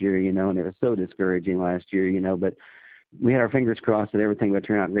last year, and it was so discouraging last year, but we had our fingers crossed that everything would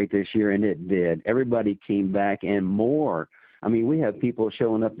turn out great this year, and it did. Everybody came back and more. I mean, we have people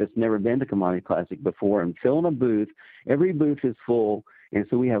showing up that's never been to Commodity Classic before and filling a booth. Every booth is full, and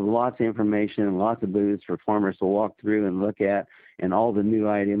so we have lots of information and lots of booths for farmers to walk through and look at, and all the new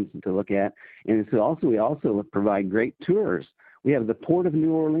items to look at. And so we also provide great tours. We have the Port of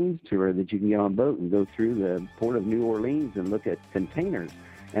New Orleans tour that you can get on a boat and go through the Port of New Orleans and look at containers.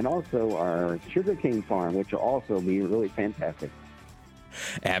 And also our sugarcane farm, which will also be really fantastic.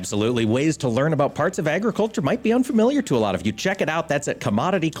 Absolutely. Ways to learn about parts of agriculture might be unfamiliar to a lot of you. Check it out. That's at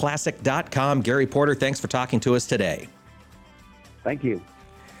commodityclassic.com. Gary Porter, thanks for talking to us today. Thank you.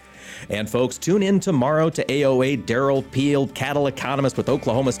 And folks, tune in tomorrow to AOA. Daryl Peel, cattle economist with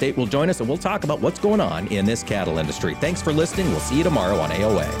Oklahoma State, will join us, and we'll talk about what's going on in this cattle industry. Thanks for listening. We'll see you tomorrow on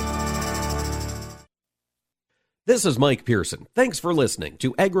AOA. This is Mike Pearson. Thanks for listening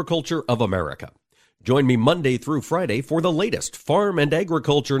to Agriculture of America. Join me Monday through Friday for the latest farm and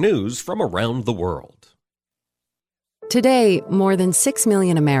agriculture news from around the world. Today, more than 6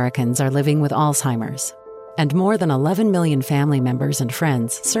 million Americans are living with Alzheimer's, and more than 11 million family members and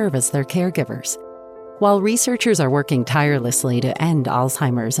friends serve as their caregivers. While researchers are working tirelessly to end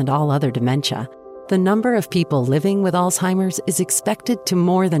Alzheimer's and all other dementia, the number of people living with Alzheimer's is expected to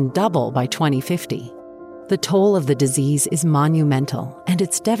more than double by 2050. The toll of the disease is monumental, and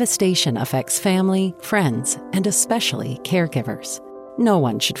its devastation affects family, friends, and especially caregivers. No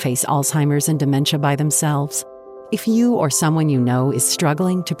one should face Alzheimer's and dementia by themselves. If you or someone you know is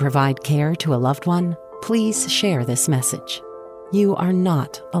struggling to provide care to a loved one, please share this message. You are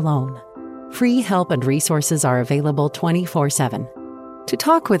not alone. Free help and resources are available 24/7. To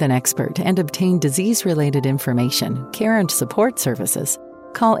talk with an expert and obtain disease-related information, care and support services,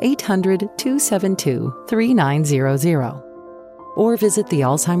 call 800-272-3900 or visit the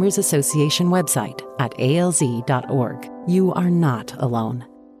Alzheimer's Association website at alz.org. You are not alone.